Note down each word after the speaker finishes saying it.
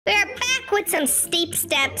back with some steep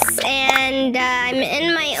steps, and I'm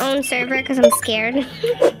in my own server because I'm scared. I'm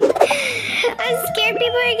scared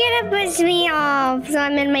people are gonna push me off, so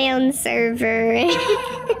I'm in my own server.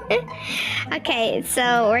 Okay,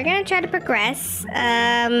 so we're gonna try to progress.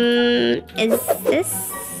 Is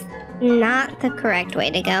this not the correct way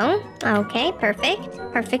to go? Okay, perfect.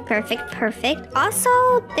 Perfect. Also,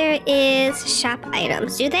 there is shop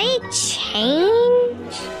items. Do they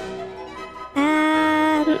change?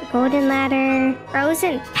 Golden ladder,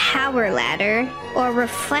 frozen power ladder, or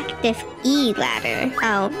reflective E ladder.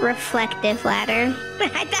 Oh, reflective ladder.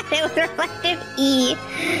 I thought it was reflective E.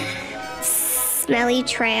 Smelly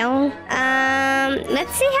trail.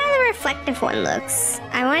 Let's see how the reflective one looks.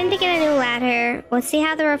 I wanted to get a new ladder. Let's see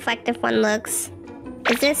how the reflective one looks.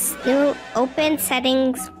 Is this new open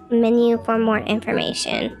settings menu for more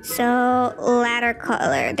information? So ladder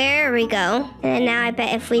color. There we go. And now I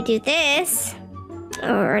bet if we do this,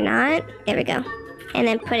 or not, there we go. And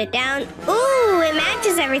then put it down. Ooh, it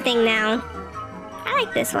matches everything now. I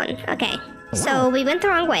like this one. Okay. So we went the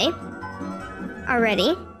wrong way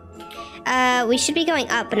already. We should be going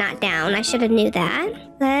up, not down. I should have knew that.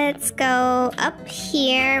 Let's go up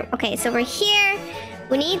here. Okay, so we're here.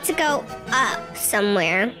 We need to go up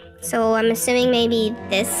somewhere. So I'm assuming maybe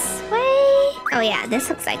this way? Oh yeah, this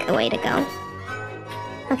looks like the way to go.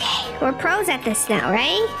 Okay, we're pros at this now,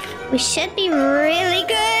 right? We should be really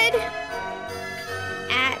good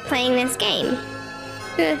at playing this game.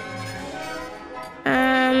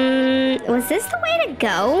 Was this the way to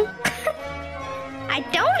go? I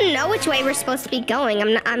don't know which way we're supposed to be going.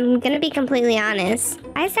 I'm gonna be completely honest.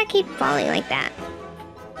 Why does that keep falling like that?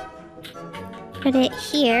 Put it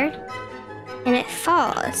here, and it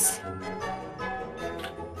falls.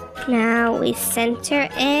 Now we center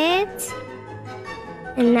it.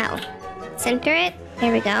 And no. Center it.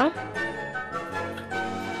 There we go.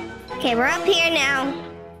 Okay, we're up here now.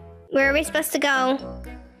 Where are we supposed to go?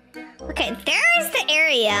 Okay, there's the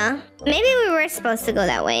area. Maybe we were supposed to go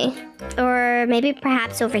that way. Or maybe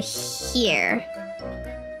perhaps over here.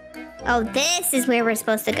 Oh, this is where we're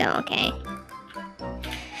supposed to go. Okay.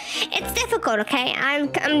 It's difficult, okay? I'm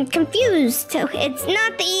confused. It's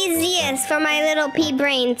not the easiest for my little pea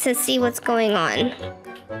brain to see what's going on.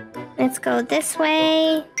 Let's go this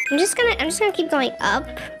way. I'm just gonna keep going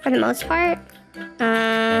up for the most part.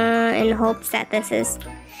 In hopes that this is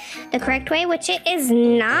the correct way, which it is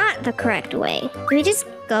not the correct way. Do we just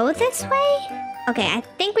go this way? Okay, I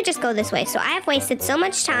think we just go this way. So I have wasted so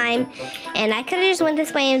much time, and I could have just went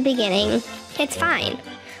this way in the beginning. It's fine.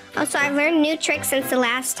 Also, I've learned new tricks since the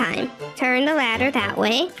last time. Turn the ladder that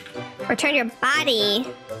way, or turn your body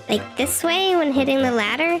like this way when hitting the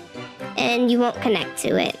ladder, and you won't connect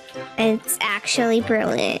to it. It's actually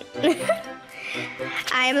brilliant.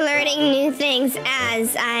 I'm learning new things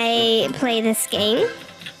as I play this game.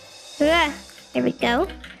 There we go.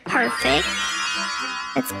 Perfect.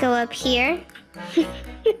 Let's go up here.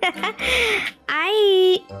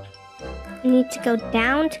 I need to go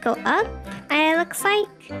down to go up, it looks like.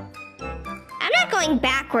 I'm not going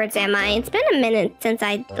backwards, am I? It's been a minute since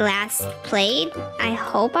I last played. I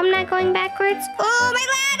hope I'm not going backwards. Oh, my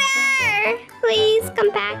ladder! Please,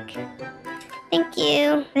 come back. Thank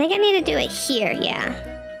you. I think I need to do it here, yeah.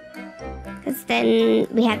 Because then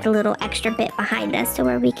we have the little extra bit behind us to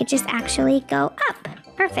where we could just actually go up.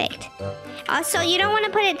 Perfect. Also, you don't want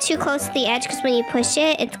to put it too close to the edge because when you push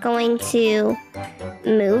it, it's going to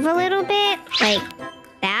move a little bit. Like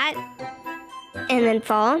that. And then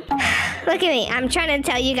fall. Look at me. I'm trying to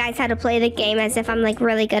tell you guys how to play the game as if I'm like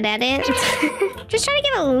really good at it. Just trying to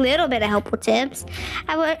give a little bit of helpful tips.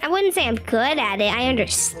 I wouldn't say I'm good at it. I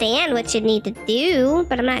understand what you need to do,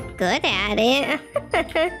 but I'm not good at it.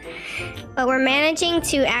 But we're managing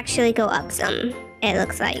to actually go up some, it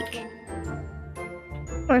looks like.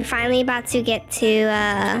 We're finally about to get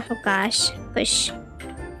to, oh gosh, push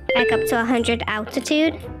back up to 100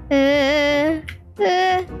 altitude.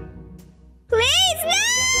 Please, no!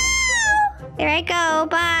 There I go,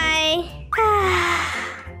 bye.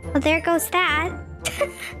 Well, there goes that.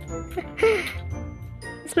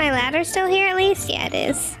 Is my ladder still here at least? Yeah, it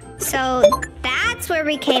is. So that's where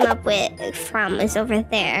we came up with from, is over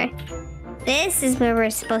there. This is where we're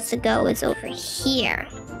supposed to go, is over here.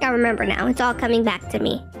 I remember now, it's all coming back to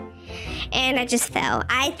me. And I just fell.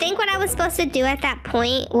 I think what I was supposed to do at that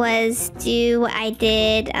point was do what I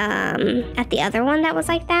did at the other one that was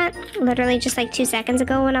like that. Literally just like 2 seconds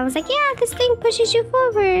ago when I was like, yeah, this thing pushes you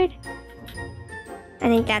forward. I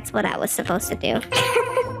think that's what I was supposed to do.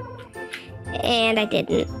 And I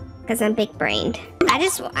didn't, because I'm big-brained. I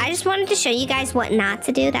just wanted to show you guys what not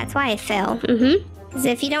to do. That's why I fell. Because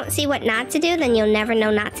if you don't see what not to do, then you'll never know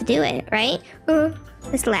not to do it, right?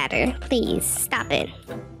 This ladder, please, stop it.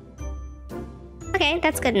 Okay,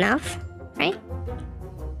 that's good enough, right?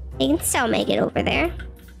 You can still make it over there.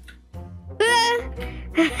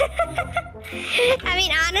 I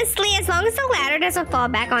mean, honestly, as long as the ladder doesn't fall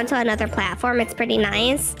back onto another platform, it's pretty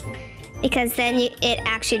nice. Because then it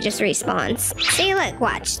actually just respawns. See, look,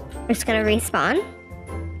 watch. It's gonna respawn.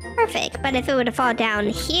 Perfect. But if it were to fall down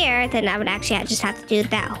here, then I would actually just have to do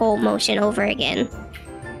that whole motion over again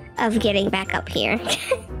of getting back up here.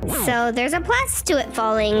 So there's a plus to it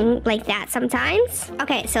falling like that sometimes.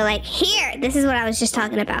 Okay, so like here, this is what I was just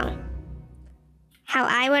talking about. How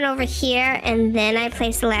I went over here and then I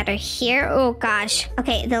placed the ladder here. Oh gosh.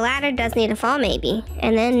 Okay, the ladder does need to fall maybe.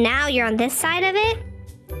 And then now you're on this side of it.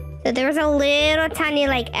 So there was a little tiny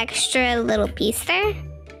like extra little piece there.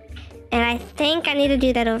 And I think I need to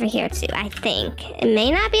do that over here too. I think. It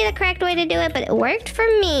may not be the correct way to do it, but it worked for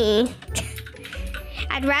me.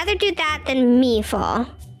 I'd rather do that than me fall.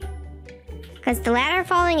 Because the ladder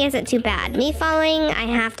falling isn't too bad. Me falling, I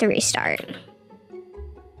have to restart.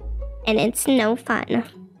 And it's no fun.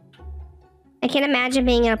 I can't imagine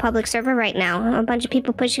being in a public server right now. A bunch of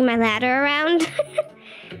people pushing my ladder around.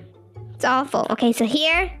 It's awful. Okay, so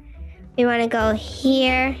here, we want to go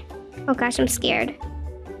here. Oh gosh, I'm scared.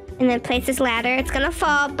 And then place this ladder. It's gonna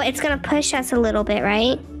fall, but it's gonna push us a little bit,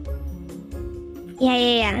 right?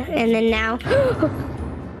 Yeah. And then now,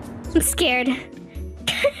 I'm scared.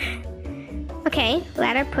 Okay,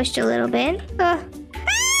 ladder pushed a little bit. Oh.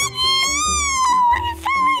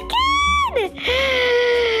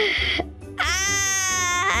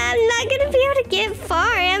 I'm not gonna be able to get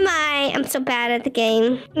far, am I? I'm so bad at the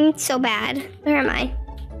game. I'm so bad. Where am I?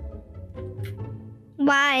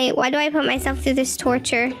 Why? Why do I put myself through this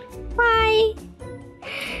torture? Why?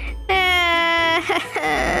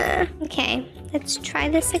 Okay, let's try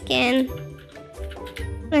this again.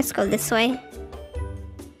 Let's go this way.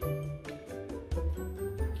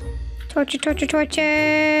 Torture, torture,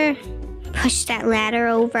 torture. Push that ladder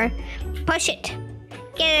over. Push it.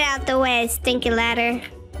 Get it out the way, stinky ladder.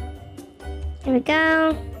 Here we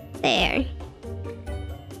go. There.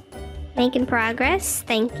 Making progress.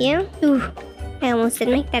 Thank you. Ooh, I almost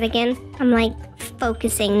didn't make that again. I'm like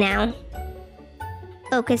focusing now.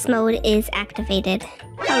 Focus mode is activated.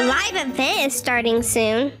 A live event is starting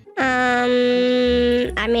soon.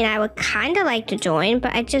 I mean, I would kind of like to join,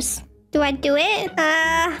 but do I do it?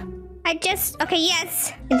 Okay,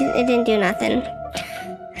 yes. It didn't do nothing.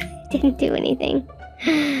 Didn't do anything.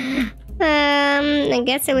 I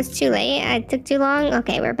guess it was too late. I took too long.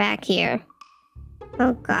 Okay, we're back here.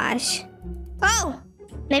 Oh gosh. Oh!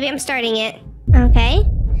 Maybe I'm starting it. Okay.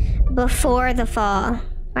 Before the fall.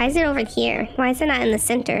 Why is it over here? Why is it not in the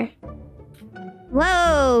center?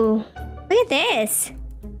 Whoa! Look at this.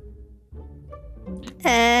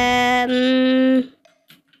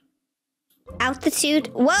 Altitude.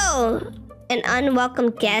 Whoa! An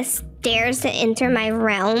unwelcome guest dares to enter my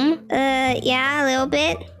realm. Yeah, a little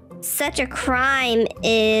bit. Such a crime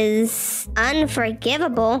is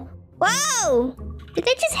unforgivable. Whoa! Did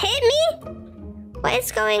they just hit me? What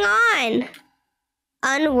is going on?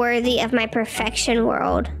 Unworthy of my perfection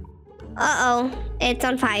world. Uh-oh, it's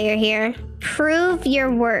on fire here. Prove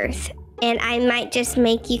your worth, and I might just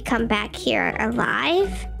make you come back here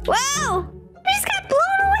alive. Whoa! I just got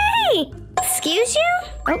blown away! Excuse you?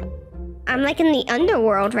 Oh. I'm like in the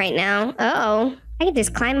underworld right now. Uh-oh. I can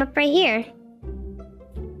just climb up right here.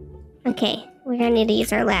 Okay, we're gonna need to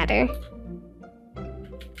use our ladder.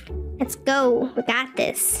 Let's go. We got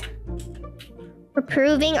this. We're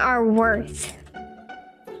proving our worth.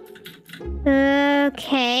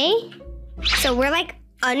 Okay. So we're like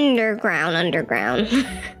underground.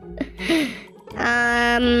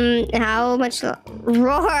 How much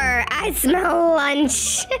roar? I smell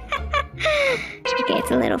lunch. Okay,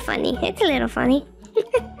 it's a little funny.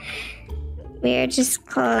 We're just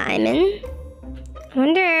climbing. I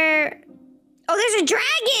wonder... Oh, there's a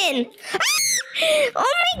dragon! Ah!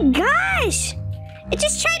 Oh my gosh! It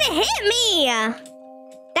just tried to hit me!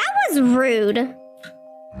 That was rude.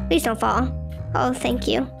 Please don't fall. Oh, thank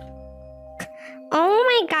you.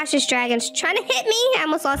 Oh my gosh, this dragon's trying to hit me! I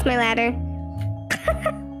almost lost my ladder.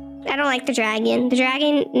 I don't like the dragon. The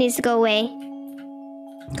dragon needs to go away.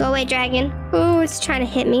 Go away, dragon. Oh, it's trying to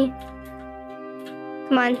hit me.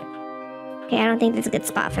 Come on. Okay, I don't think there's a good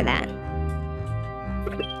spot for that.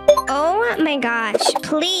 Oh my gosh,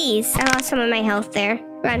 please. I lost some of my health there.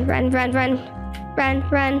 Run.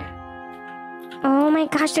 Oh my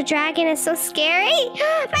gosh, the dragon is so scary.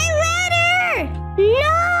 My ladder!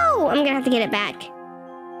 No! I'm gonna have to get it back.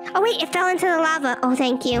 Oh wait, it fell into the lava. Oh,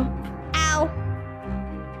 thank you. Ow.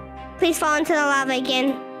 Please fall into the lava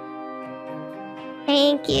again.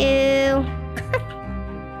 Thank you.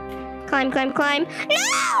 Climb, climb, climb. No!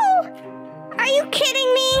 Are you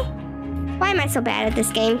kidding me? Why am I so bad at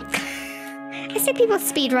this game? I see people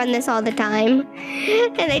speedrun this all the time.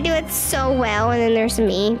 And they do it so well. And then there's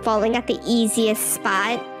me falling at the easiest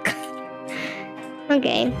spot.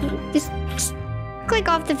 Okay. Just click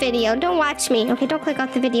off the video. Don't watch me. Okay, don't click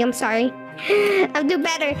off the video. I'm sorry. I'll do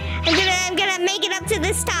better. I'm gonna make it up to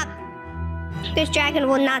this top. This dragon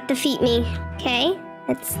will not defeat me. Okay.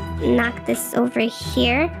 Let's knock this over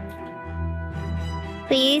here.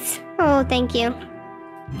 Please. Oh, thank you.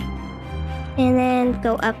 And then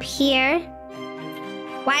go up here.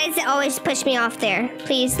 Why does it always push me off there?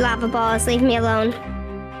 Please, lava balls, leave me alone.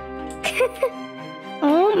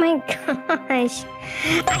 Oh my gosh.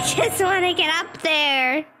 I just want to get up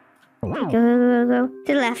there. Go, go, go, go.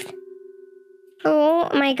 To the left. Oh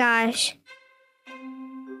my gosh.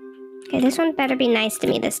 Okay, this one better be nice to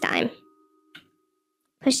me this time.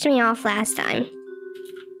 Pushed me off last time.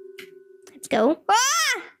 Let's go.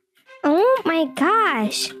 Ah! Oh my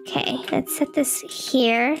gosh. Okay, let's set this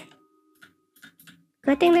here.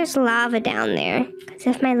 Good thing there's lava down there. Because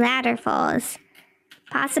if my ladder falls,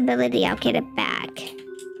 possibility I'll get it back.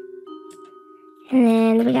 And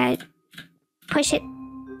then we gotta push it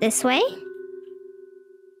this way.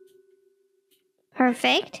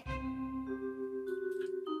 Perfect.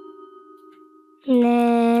 And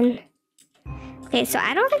then... Okay, so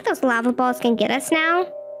I don't think those lava balls can get us now.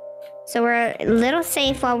 So we're a little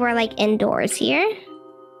safe while we're like indoors here.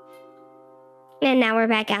 And now we're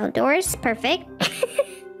back outdoors. Perfect.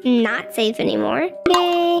 Not safe anymore.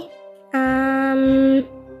 Okay.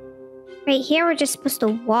 Right here we're just supposed to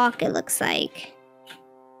walk, it looks like.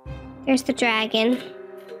 There's the dragon.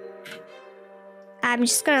 I'm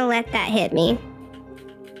just gonna let that hit me.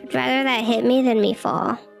 I'd rather that hit me than me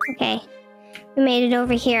fall. Okay. We made it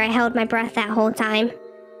over here. I held my breath that whole time.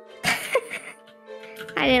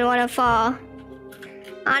 I didn't want to fall.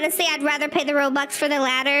 Honestly, I'd rather pay the Robux for the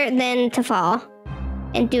ladder than to fall.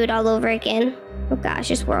 And do it all over again. Oh gosh,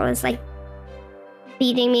 this world is like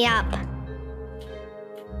beating me up.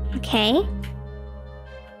 Okay.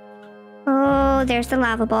 Oh, there's the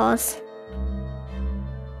lava balls.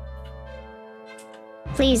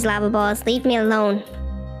 Please, lava balls, leave me alone.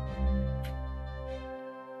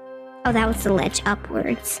 Oh, that was the ledge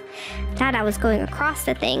upwards. Thought I was going across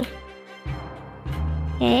the thing.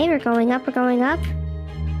 Okay, we're going up, we're going up.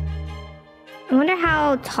 I wonder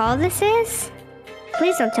how tall this is.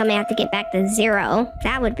 Please don't tell me I have to get back to 0.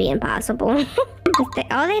 That would be impossible.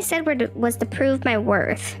 All they said was to prove my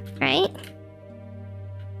worth, right?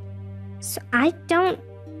 So I don't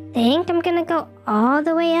think I'm gonna go all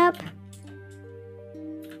the way up.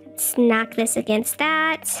 Let's knock this against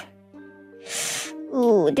that.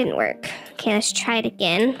 Ooh, it didn't work. Okay, let's try it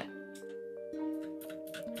again.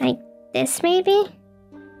 Like this, maybe?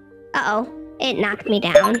 Uh-oh, it knocked me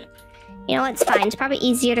down. You know what, it's fine. It's probably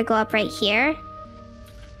easier to go up right here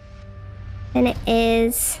than it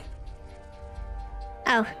is...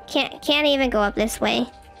 Oh, can't even go up this way.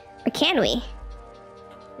 Or can we?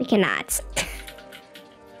 We cannot.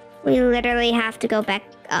 We literally have to go back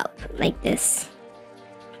up like this.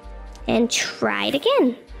 And try it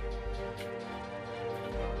again.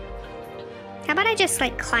 How about I just,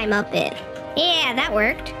 like, climb up it? Yeah, that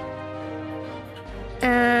worked.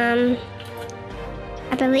 I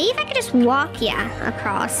believe I could just walk, yeah,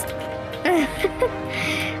 across. A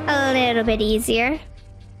little bit easier.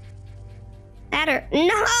 Ladder.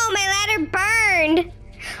 No, my ladder burned.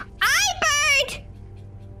 I burned.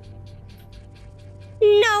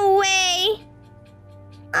 No way.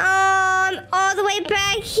 All the way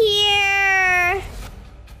back here.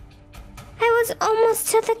 I was almost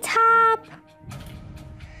to the top.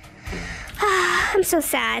 I'm so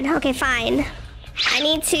sad. Okay, fine. I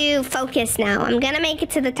need to focus now. I'm gonna make it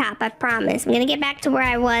to the top, I promise. I'm gonna get back to where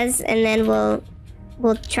I was, and then we'll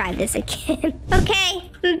try this again.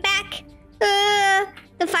 Okay, I'm back.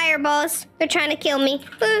 The fireballs. They're trying to kill me.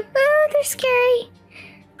 They're scary.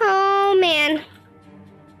 Oh, man.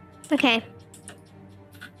 Okay.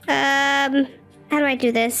 How do I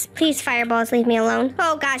do this? Please, fireballs, leave me alone.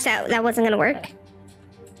 Oh, gosh, that wasn't gonna work.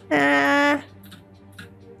 That's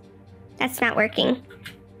not working.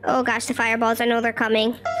 Oh, gosh, the fireballs. I know they're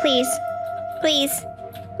coming. Please. Please.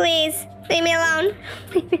 Please. Leave me alone.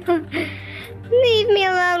 Leave me alone. Leave me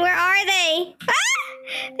alone. Where are they? Ah!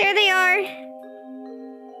 There they are.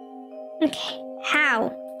 Okay.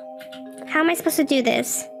 How? How am I supposed to do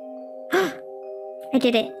this? I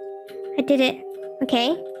did it. I did it.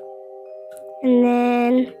 Okay. And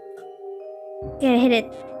then... gotta hit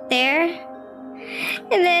it there.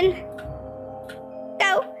 And then...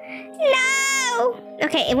 Go! No!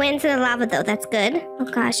 Okay, it went into the lava though. That's good. Oh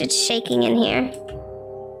gosh, it's shaking in here.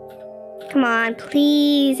 Come on,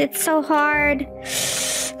 please. It's so hard.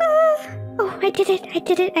 Oh, I did it. I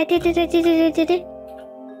did it. I did it. I did it. I did it.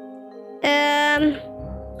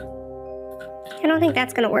 I don't think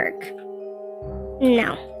that's gonna work.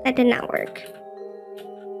 No, that did not work.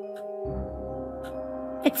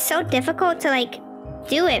 It's so difficult to, like,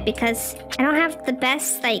 do it because I don't have the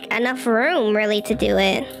best, like, enough room, really, to do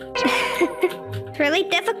it. It's really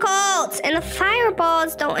difficult, and the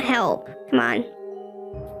fireballs don't help. Come on.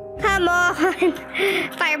 Come on.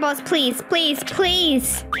 Fireballs, please, please,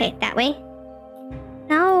 please. Okay, that way.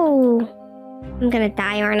 No. I'm gonna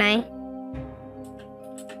die, aren't I?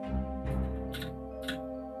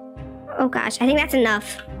 Oh gosh, I think that's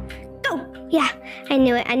enough. Go! Yeah, I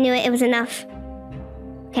knew it. I knew it. It was enough.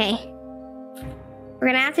 Okay. We're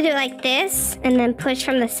gonna have to do it like this and then push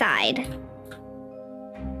from the side.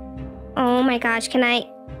 Oh my gosh, can I...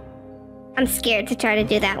 I'm scared to try to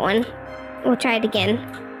do that one. We'll try it again.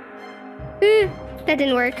 That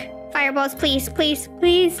didn't work. Fireballs, please, please,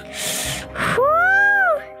 please. Whew!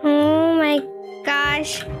 Oh my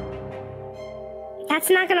gosh. That's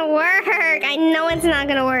not gonna work. I know it's not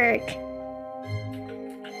gonna work.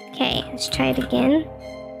 Okay, let's try it again.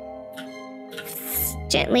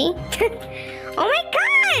 Gently. Oh my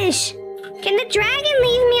gosh! Can the dragon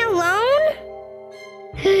leave me alone?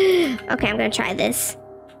 Okay, I'm gonna try this.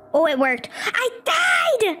 Oh, it worked. I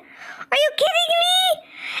died! Are you kidding me?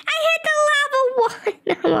 I hit the lava wall.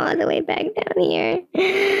 I'm all the way back down here.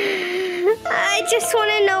 I just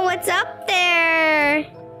want to know what's up there.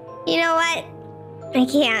 You know what? I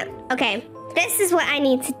can't. Okay, this is what I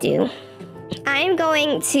need to do. I'm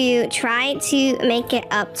going to try to make it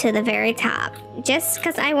up to the very top. Just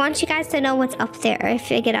because I want you guys to know what's up there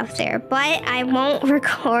if I get up there. But I won't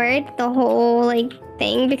record the whole, like,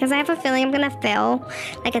 thing because I have a feeling I'm going to fail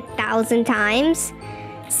like 1,000 times.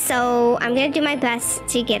 So I'm going to do my best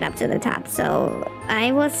to get up to the top. So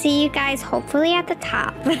I will see you guys hopefully at the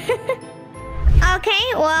top.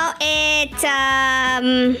 Okay, well,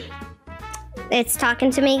 it's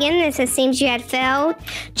talking to me again. It says, seems you had failed.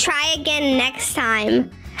 Try again next time.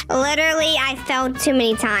 Literally, I failed too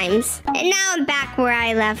many times. And now I'm back where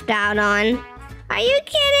I left out on. Are you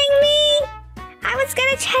kidding me? I was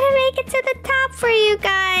gonna try to make it to the top for you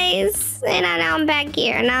guys. And now I'm back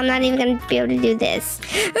here. Now I'm not even gonna be able to do this.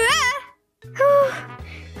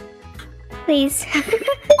 Please.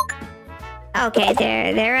 Okay,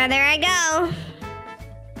 there I go.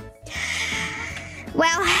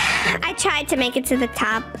 Well, I tried to make it to the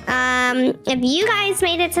top. If you guys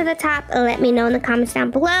made it to the top, let me know in the comments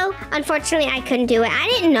down below. Unfortunately, I couldn't do it. I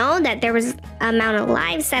didn't know that there was an amount of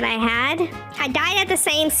lives that I had. I died at the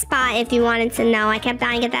same spot, if you wanted to know. I kept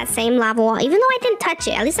dying at that same lava wall, even though I didn't touch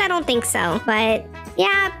it. At least I don't think so. But,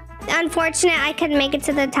 yeah, unfortunate I couldn't make it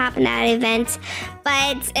to the top in that event.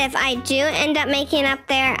 But if I do end up making it up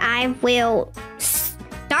there, I will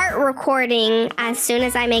start recording as soon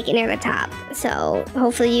as I make it near the top. So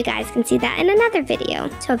hopefully you guys can see that in another video.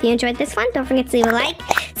 So if you enjoyed this one, don't forget to leave a like,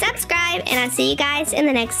 subscribe, and I'll see you guys in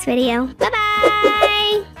the next video.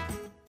 Bye-bye!